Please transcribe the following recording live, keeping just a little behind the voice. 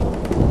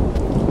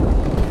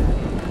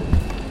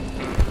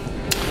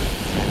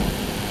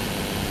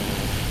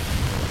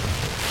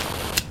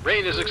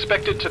rain is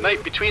expected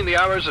tonight between the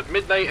hours of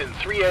midnight and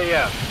 3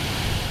 a.m.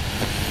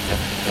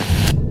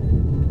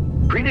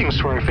 Greetings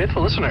to our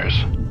faithful listeners,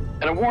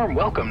 and a warm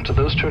welcome to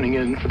those tuning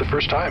in for the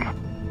first time.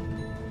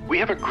 We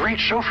have a great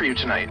show for you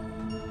tonight.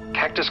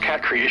 Cactus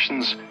Cat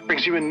Creations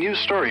brings you a new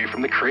story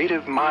from the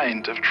creative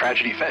mind of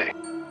Tragedy Faye.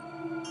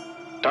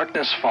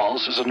 Darkness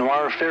Falls is a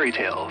noir fairy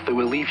tale that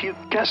will leave you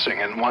guessing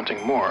and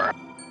wanting more.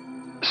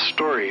 A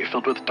story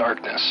filled with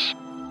darkness,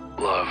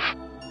 love,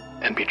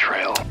 and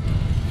betrayal.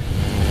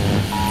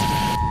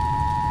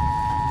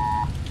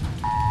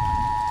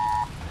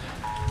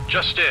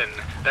 Just in,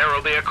 there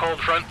will be a cold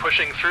front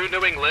pushing through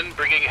New England,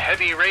 bringing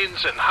heavy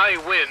rains and high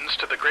winds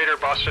to the greater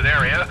Boston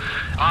area,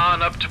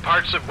 on up to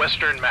parts of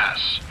western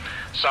Mass.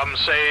 Some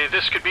say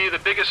this could be the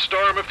biggest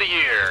storm of the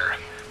year.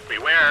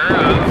 Beware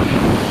of...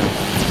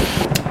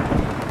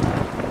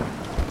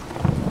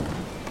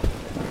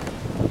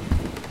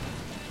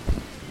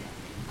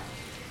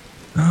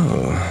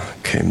 Oh,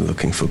 came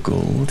looking for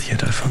gold,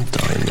 yet I found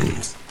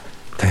diamonds.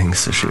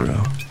 Thanks,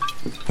 Ashiro.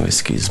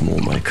 Whiskey's more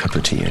my cup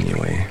of tea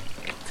anyway.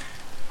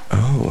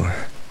 Oh,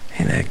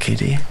 hey there,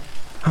 kitty.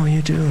 How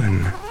you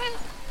doing?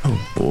 Oh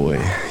boy,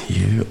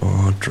 you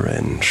are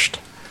drenched.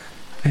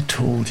 I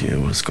told you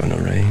it was gonna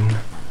rain.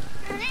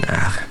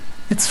 Ah,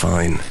 it's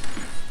fine.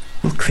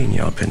 We'll clean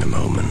you up in a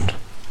moment.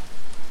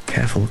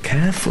 Careful,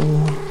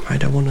 careful. I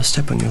don't want to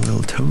step on your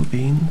little toe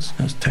beans,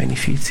 those tiny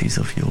feetsies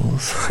of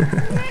yours.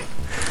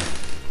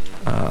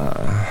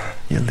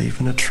 You're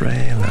leaving a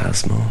trail,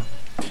 Asmo.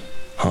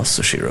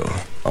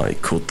 Hasashiro, I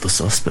caught the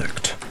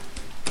suspect.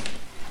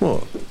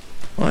 What?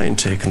 I ain't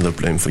taking the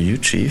blame for you,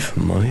 Chief.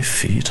 My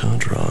feet are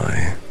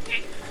dry.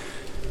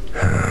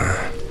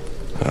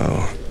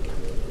 Oh,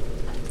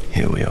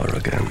 here we are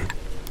again.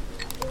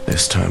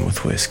 This time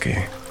with whiskey.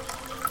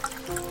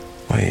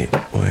 Wait,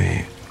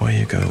 where are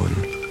you going?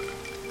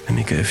 Let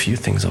me get a few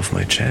things off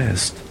my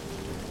chest.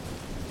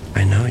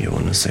 I know you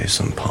want to say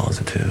some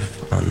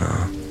positive,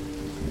 Anna.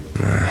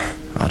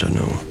 I don't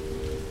know.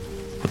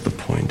 But the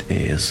point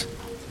is,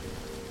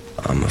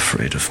 I'm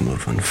afraid of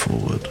moving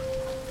forward.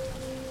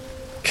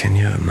 Can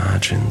you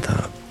imagine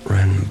that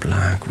Ren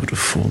Black would have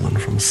fallen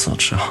from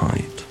such a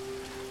height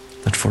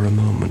that for a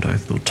moment I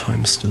thought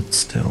time stood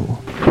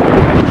still?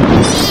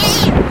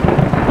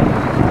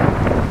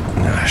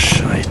 Nah,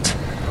 shite.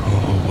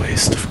 Oh, a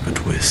waste of good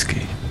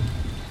whiskey.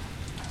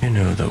 You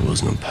know that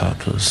wasn't on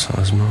purpose,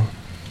 Asmo.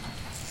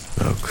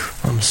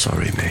 Look, I'm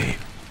sorry, mate.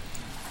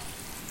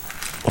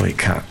 Oi,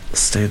 cat,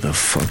 stay the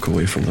fuck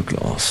away from the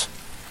glass.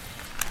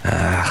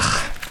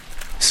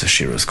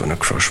 Sashiro's gonna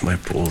crush my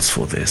balls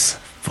for this.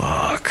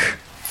 Fuck.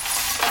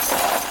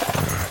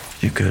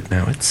 You're good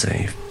now, it's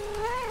safe.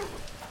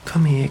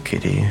 Come here,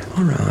 kitty.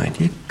 Alright,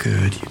 you're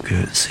good.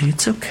 See,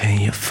 it's okay,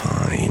 you're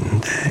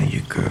fine. There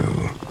you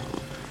go.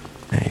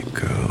 There you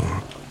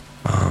go.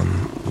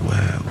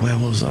 Where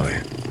was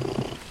I?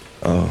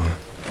 Oh,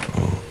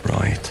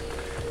 right.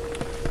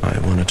 I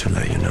wanted to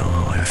let you know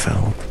how I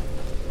felt.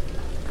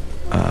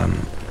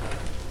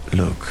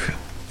 Look,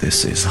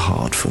 this is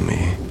hard for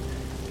me.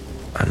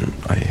 And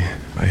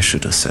I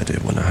should have said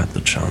it when I had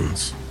the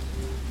chance.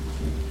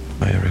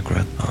 I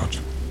regret that.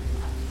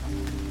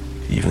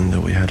 Even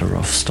though we had a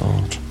rough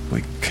start,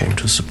 we came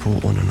to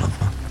support one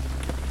another.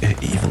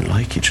 Even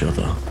like each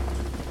other.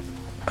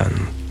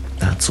 And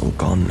that's all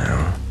gone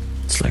now.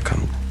 It's like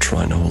I'm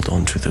trying to hold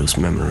on to those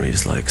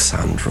memories like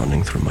sand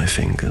running through my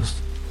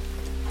fingers.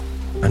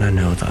 And I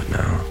know that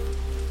now,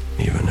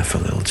 even if a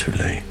little too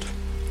late.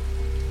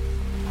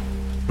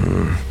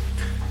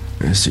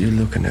 I see you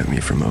looking at me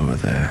from over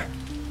there.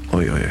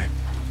 Oi,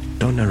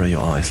 don't narrow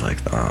your eyes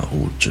like that,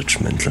 all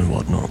judgmental and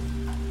whatnot.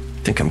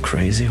 Think I'm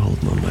crazy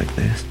holding on like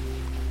this?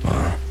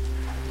 Well,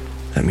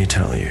 let me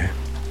tell you.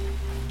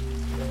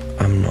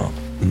 I'm not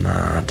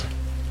mad.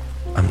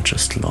 I'm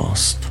just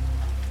lost.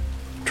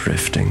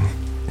 Drifting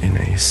in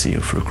a sea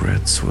of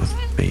regrets with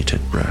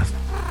bated breath.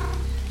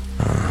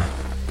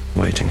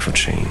 Waiting for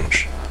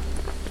change.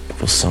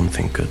 For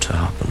something good to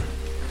happen.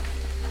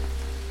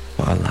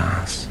 But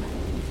alas,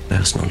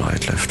 there's no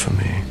light left for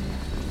me.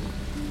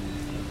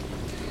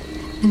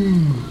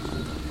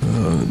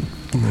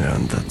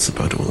 And that's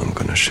about all I'm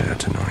gonna share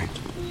tonight.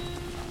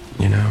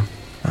 You know,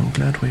 I'm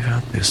glad we've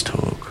had this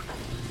talk.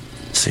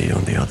 See you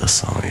on the other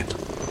side.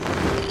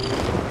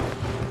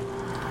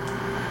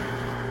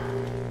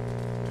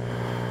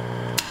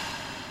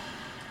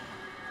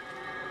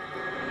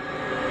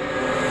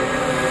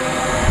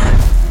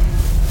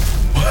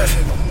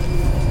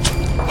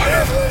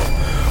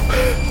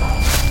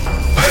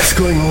 What's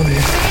going on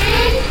here?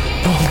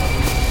 Oh.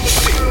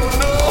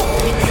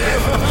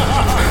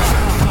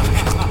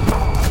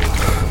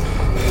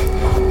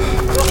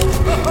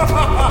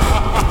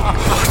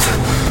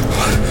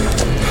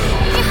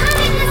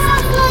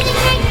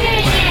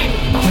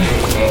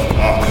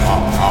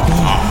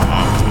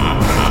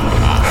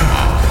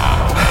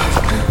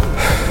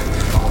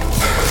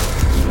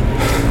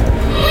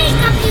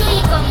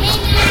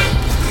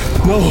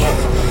 No!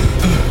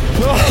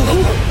 No!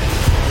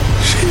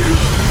 Shiro!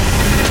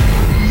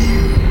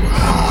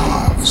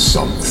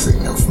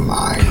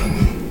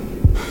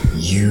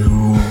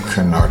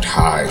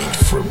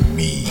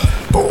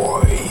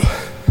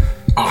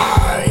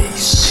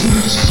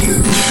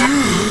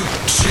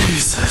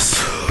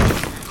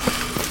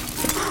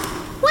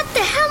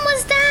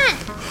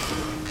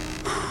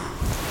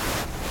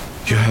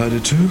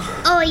 decided to.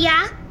 Oh,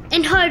 yeah?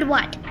 And heard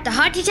what? The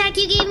heart attack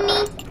you gave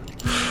me?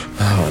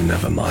 Oh,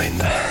 never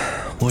mind.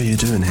 What are you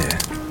doing here?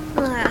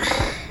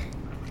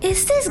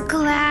 Is this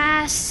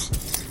glass?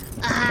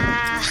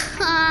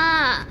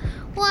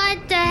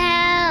 What the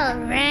hell,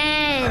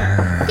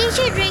 Ren? Did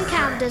you drink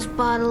half this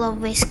bottle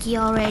of whiskey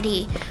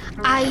already?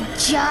 I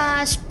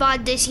just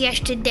bought this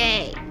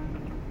yesterday.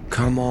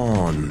 Come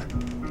on.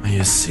 Are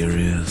you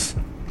serious?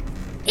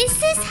 Is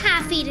this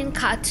half-eaten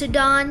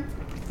katsudon?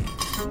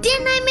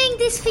 Didn't I make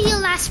this for you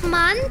last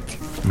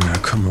month? No,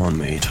 come on,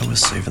 mate. I was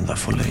saving that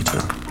for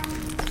later.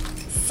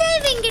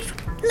 Saving it?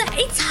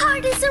 It's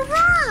hard as a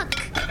rock.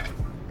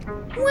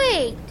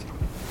 Wait.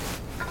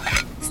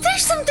 Is there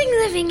something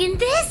living in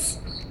this?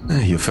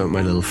 You found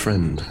my little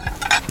friend.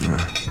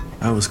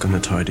 I was gonna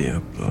tidy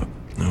up, but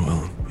oh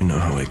well, you know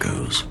how it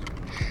goes.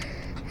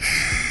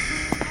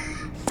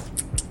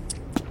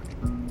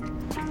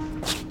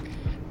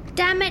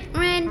 Damn it,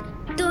 Ren.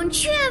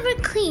 Don't you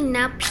ever clean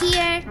up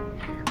here?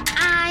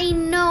 I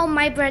know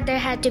my brother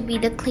had to be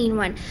the clean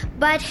one,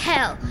 but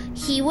hell,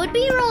 he would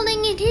be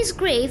rolling in his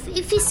grave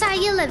if he saw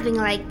you living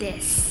like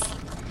this.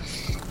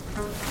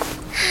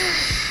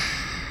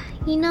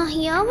 You know,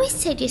 he always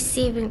said you're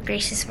saving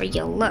graces for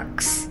your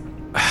looks.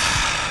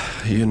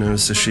 You know,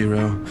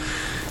 Sashiro,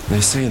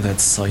 they say that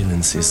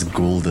silence is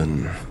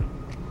golden.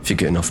 If you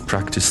get enough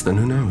practice, then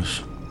who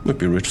knows? We'll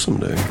be rich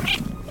someday.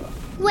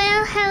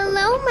 Well,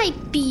 hello, my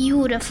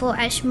beautiful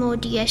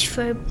Asmodeus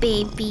fur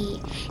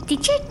baby.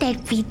 Did your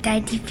deadbeat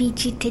daddy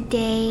feed you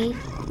today?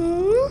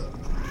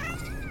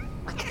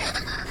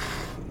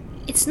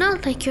 It's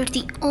not like you're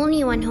the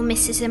only one who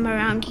misses him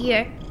around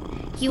here.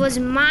 He was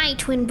my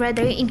twin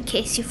brother, in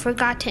case you've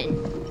forgotten.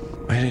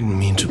 I didn't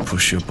mean to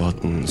push your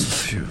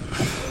buttons. You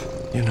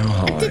know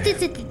how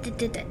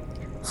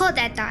Hold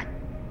that thought.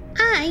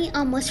 I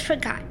almost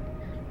forgot.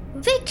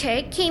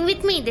 Victor came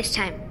with me this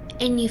time,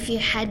 and if you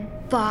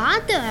had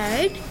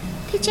bothered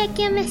to check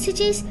your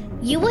messages,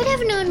 you would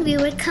have known we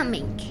were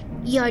coming.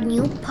 Your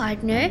new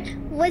partner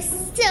was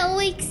so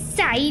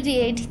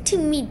excited to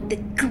meet the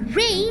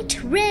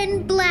great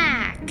Ren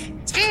Black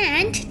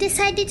and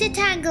decided to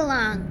tag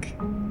along.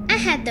 I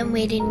had them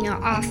wait in your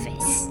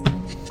office.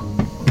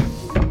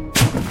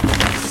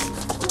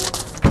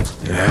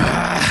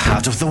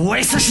 Out of the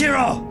way,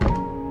 Sashiro!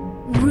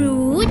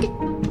 Rude?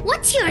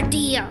 What's your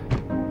deal?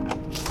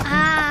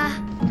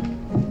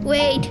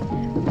 Wait.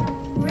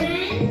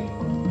 Ren,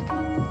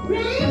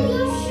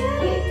 your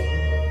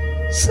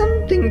shirt.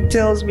 Something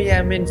tells me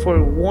I'm in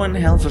for one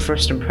hell of a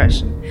first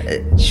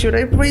impression. Should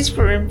I brace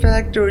for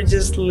impact or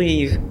just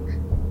leave?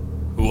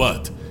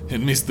 What?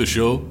 And missed the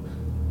show?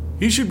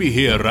 He should be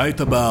here right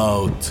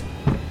about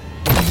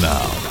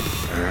now.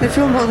 I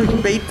feel more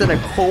like bait than a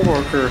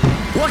coworker.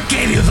 What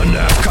gave you the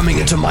nerve coming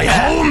into my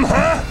home,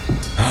 huh?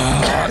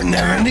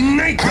 Never-ending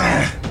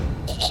nightmare.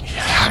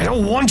 I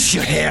don't want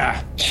you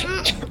here.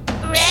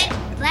 Red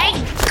Black,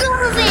 go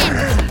in!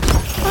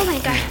 Oh my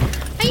god.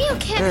 Are you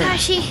okay,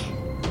 Kashi?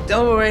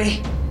 Don't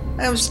worry.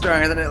 I'm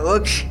stronger than I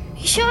look.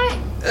 You sure?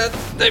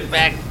 I'm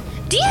back.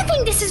 Do you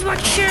think this is what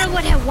Shiro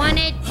would have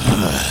wanted?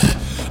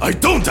 I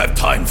don't have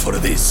time for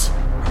this.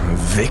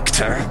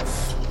 Victor,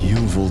 you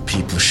of all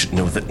people should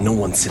know that no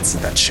one sits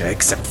in that chair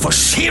except for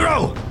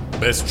Shiro!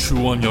 Best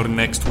chew on your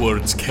next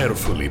words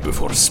carefully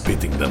before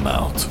spitting them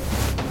out.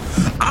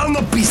 I'll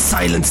not be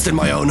silenced in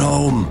my own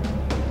home.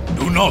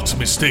 Do not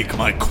mistake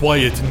my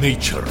quiet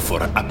nature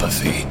for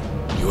apathy.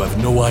 You have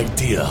no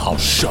idea how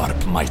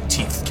sharp my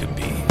teeth can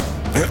be.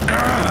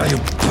 You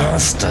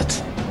bastard.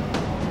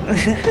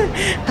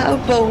 How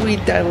about we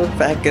dial it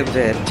back a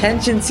bit?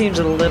 Tension seems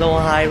a little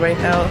high right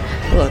now.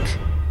 Look,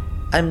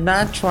 I'm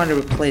not trying to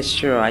replace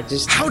Shiro, I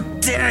just... How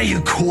dare you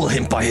call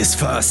him by his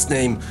first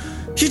name?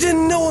 You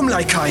didn't know him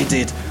like I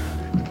did.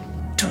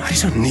 I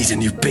don't need a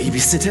new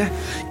babysitter.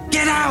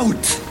 Get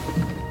out!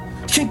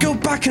 You can go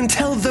back and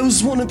tell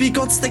those wannabe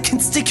gods they can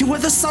stick you where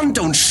the sun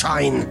don't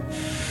shine.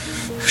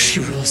 He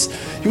was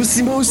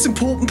the most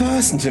important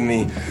person to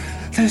me.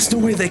 There's no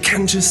way they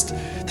can just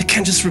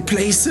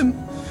replace him.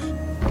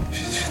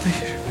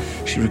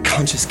 She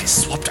can't just get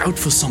swapped out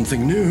for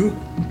something new.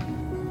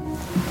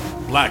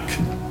 Black,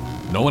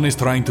 no one is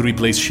trying to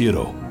replace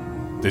Shiro.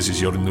 This is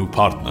your new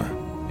partner,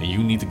 and you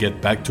need to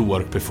get back to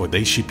work before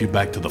they ship you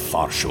back to the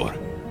far shore.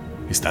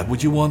 Is that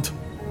what you want?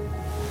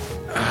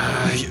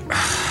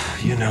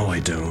 You know I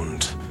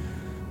don't.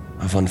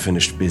 I've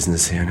unfinished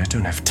business here, and I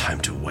don't have time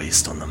to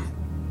waste on them.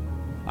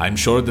 I'm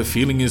sure the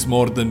feeling is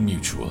more than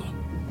mutual,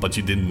 but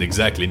you didn't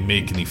exactly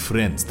make any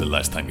friends the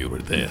last time you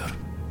were there.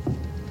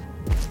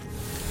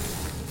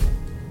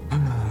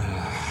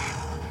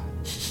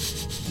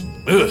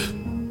 Ugh!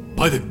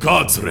 By the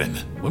gods, Ren,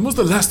 when was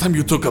the last time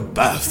you took a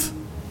bath?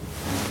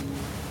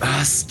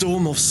 A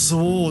storm of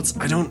swords.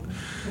 I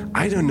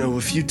don't know,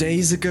 a few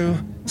days ago.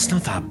 It's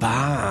not that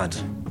bad.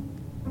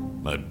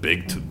 I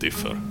beg to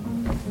differ.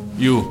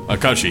 You,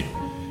 Akashi,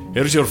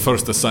 here's your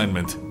first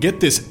assignment. Get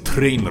this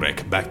train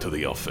wreck back to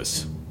the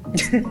office.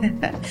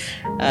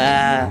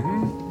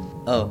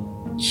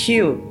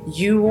 Hugh,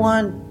 you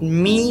want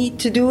me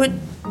to do it?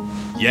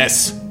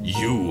 Yes,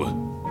 You.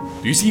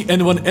 Do you see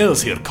anyone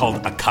else here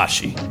called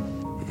Akashi?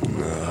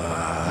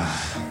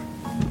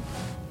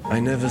 I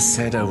never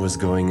said I was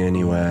going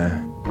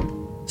anywhere.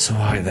 So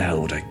why the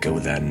hell would I go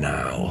there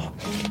now?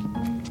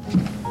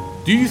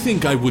 Do you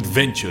think I would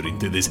venture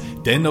into this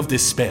den of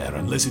despair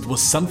unless it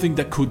was something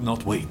that could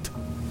not wait?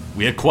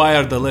 We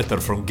acquired a letter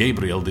from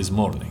Gabriel this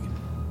morning.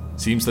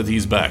 Seems that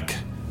he's back,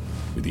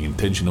 with the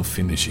intention of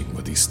finishing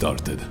what he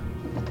started.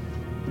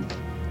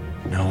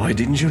 Now, why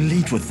didn't you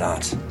lead with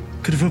that?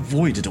 Could have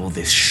avoided all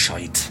this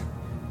shite.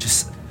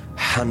 Just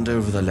hand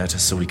over the letter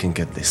so we can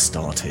get this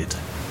started.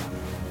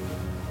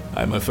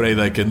 I'm afraid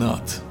I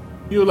cannot.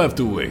 You'll have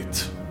to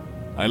wait.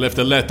 I left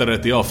a letter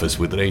at the office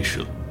with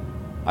Rachel.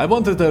 I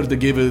wanted her to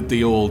give it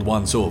the old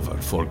once-over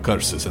for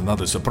curses and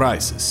other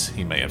surprises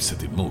he may have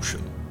set in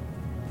motion.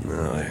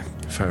 Aye,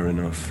 fair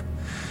enough.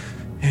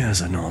 He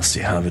has a nasty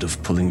habit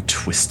of pulling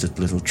twisted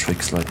little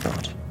tricks like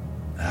that.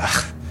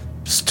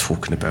 Just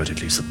talking about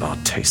it leaves a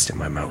bad taste in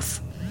my mouth.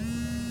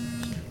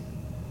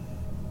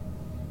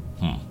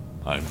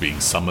 I'm being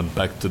summoned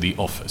back to the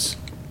office.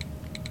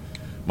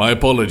 My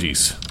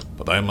apologies,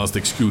 but I must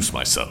excuse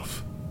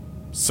myself.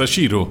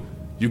 Sashiro,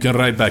 you can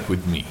ride back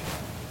with me.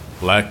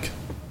 Black,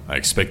 I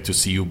expect to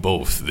see you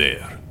both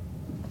there.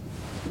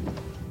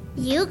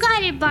 You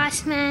got it,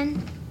 boss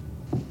man.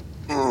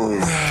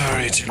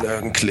 Read you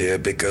loud and clear,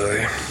 big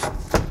guy.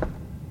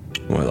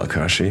 Well,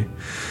 Akashi,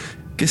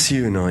 guess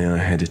you and I are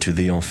headed to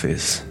the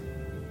office.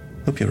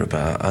 Hope you're a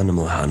better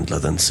animal handler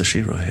than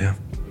Sashiro here.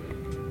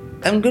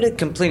 I'm good at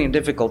completing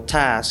difficult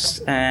tasks,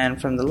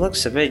 and from the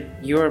looks of it,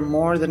 you're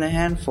more than a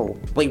handful.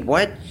 Wait,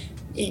 what?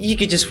 You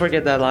could just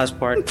forget that last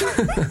part.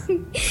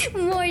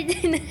 More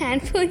than a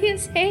handful, you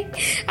say?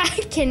 I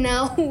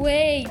cannot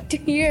wait to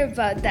hear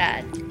about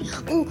that.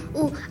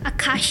 Ooh,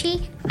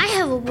 Akashi, I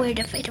have a word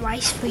of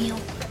advice for you.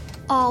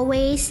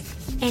 Always,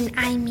 and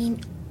I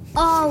mean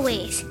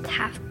always,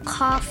 have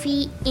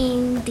coffee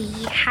in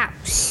the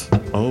house.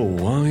 Oh,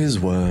 wise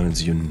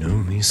words, you know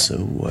me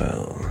so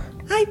well.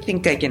 I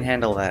think I can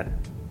handle that.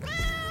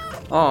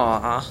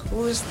 Aw,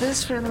 who's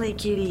this friendly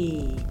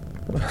kitty?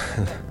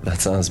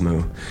 That's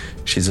Asmo.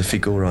 She's a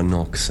Figura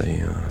Nox,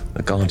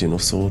 a guardian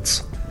of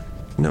sorts.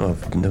 No,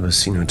 I've never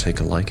seen her take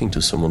a liking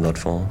to someone that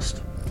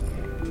fast.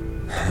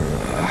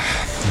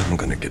 I'm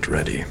gonna get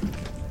ready.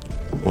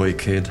 Oi,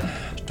 kid,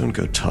 don't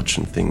go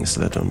touching things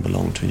that don't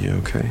belong to you,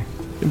 okay?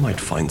 You might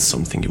find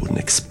something you wouldn't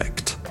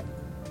expect.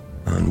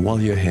 And while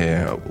you're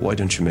here, why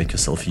don't you make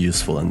yourself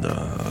useful and,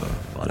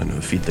 I don't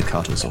know, feed the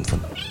cat or something?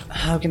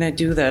 How can I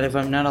do that if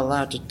I'm not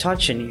allowed to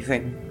touch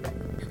anything?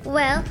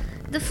 Well,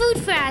 the food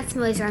for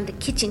Asmo is on the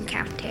kitchen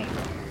counter.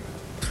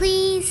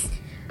 Please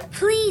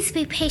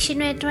be patient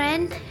with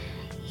Ren.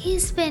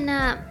 He's been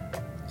a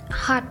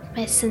hot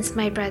mess since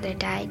my brother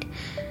died.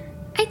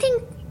 I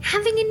think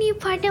having a new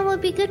partner will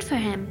be good for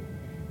him.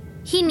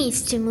 He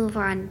needs to move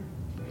on.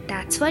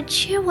 That's what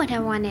I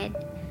wanted.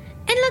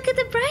 And look at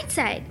the bright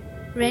side.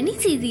 Ren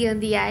is easy on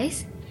the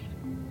eyes.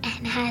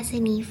 And has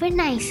an even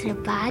nicer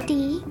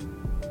body.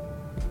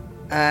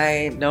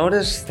 I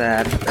noticed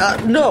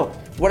that. No!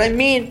 What I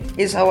mean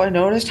is how I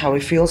noticed how he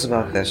feels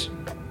about this.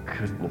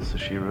 Goodness,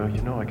 Sashiro,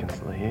 you know I can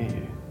still hear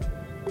you.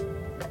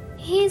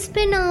 He's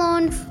been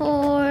alone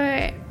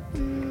for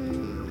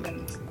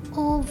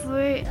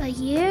over a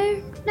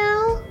year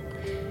now.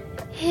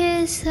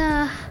 His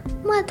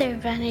mother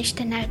vanished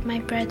the night my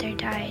brother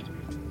died.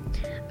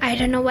 I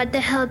don't know what the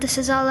hell this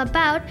is all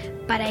about,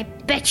 but I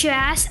bet your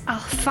ass I'll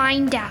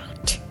find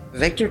out.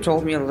 Victor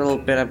told me a little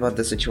bit about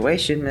the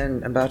situation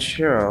and about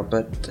Shiro,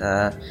 but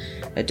I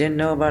didn't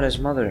know about his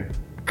mother.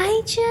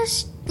 I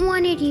just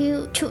wanted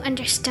you to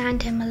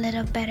understand him a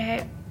little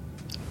better.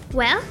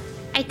 Well,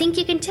 I think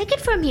you can take it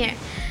from here.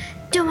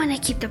 Don't want to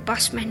keep the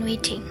boss man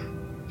waiting.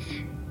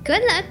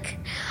 Good luck.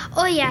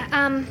 Oh yeah,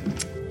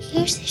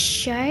 here's his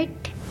shirt.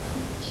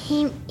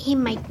 He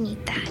might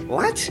need that.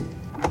 What?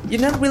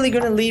 You're not really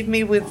gonna leave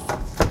me with...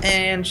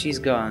 And she's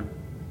gone.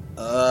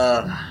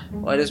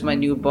 Why does my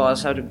new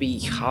boss have to be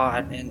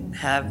hot and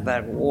have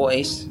that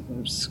voice?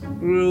 I'm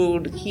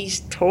screwed.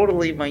 He's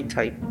totally my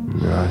type.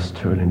 Yeah, it's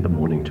too early in the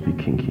morning to be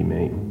kinky,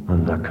 mate.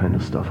 And that kind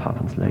of stuff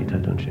happens later,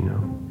 don't you know?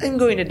 I'm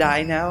going to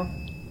die now.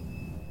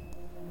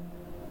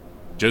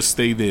 Just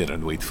stay there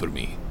and wait for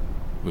me.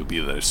 We'll be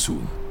there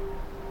soon.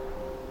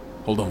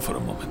 Hold on for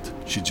a moment.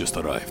 She just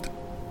arrived.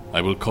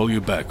 I will call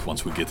you back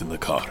once we get in the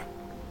car.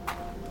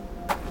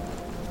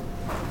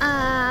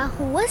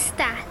 Who was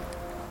that?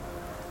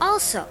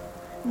 Also,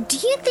 do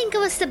you think it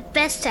was the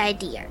best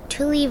idea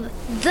to leave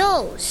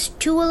those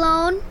two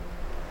alone?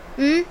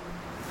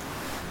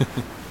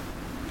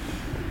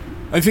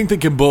 I think they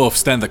can both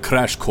stand a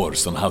crash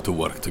course on how to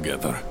work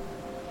together.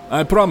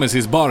 I promise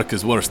his bark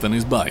is worse than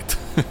his bite.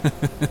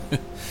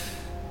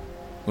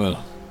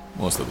 Well,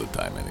 most of the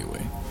time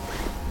anyway.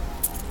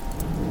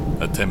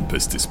 A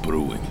tempest is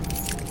brewing,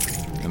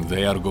 and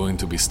they are going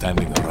to be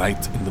standing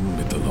right in the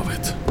middle of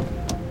it.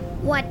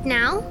 What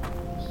now?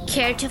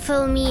 Care to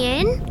fill me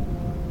in?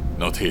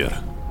 Not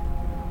here.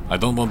 I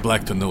don't want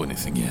Black to know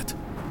anything yet.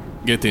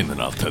 Get in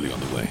and I'll tell you on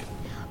the way.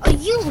 Oh,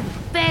 you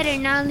better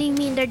not leave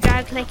me in the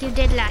dark like you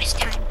did last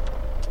time.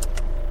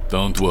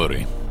 Don't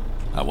worry.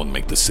 I won't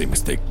make the same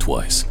mistake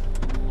twice.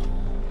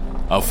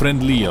 Our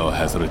friend Leo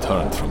has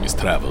returned from his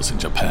travels in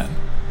Japan,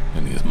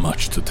 and he has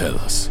much to tell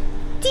us.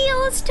 The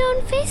old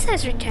stone face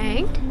has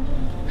returned?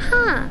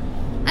 Huh.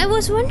 I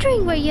was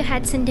wondering where you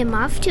had sent him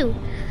off to.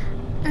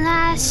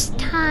 Last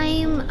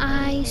time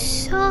I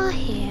saw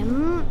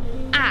him...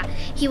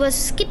 he was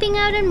skipping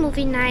out on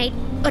movie night,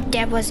 but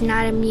Deb was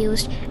not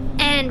amused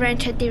and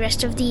rented the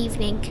rest of the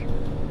evening.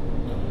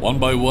 One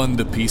by one,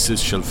 the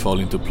pieces shall fall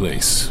into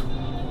place.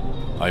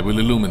 I will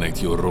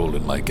illuminate your role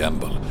in my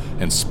gamble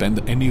and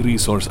spend any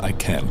resource I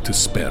can to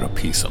spare a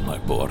piece on my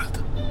board.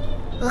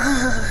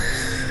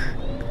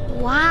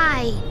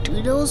 Why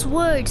do those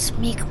words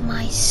make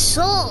my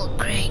soul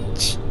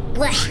cringe?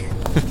 Blech.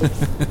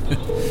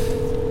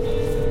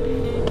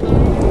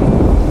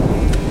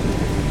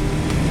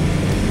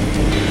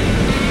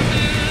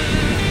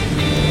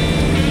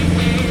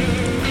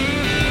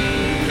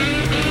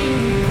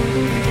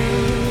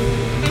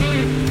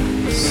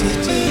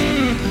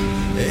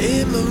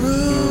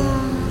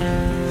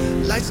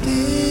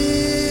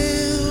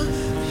 Still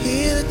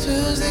hear the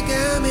tunes that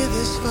got me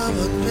this far,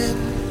 wondering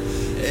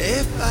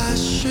if I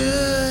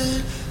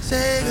should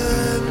say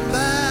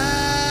goodbye.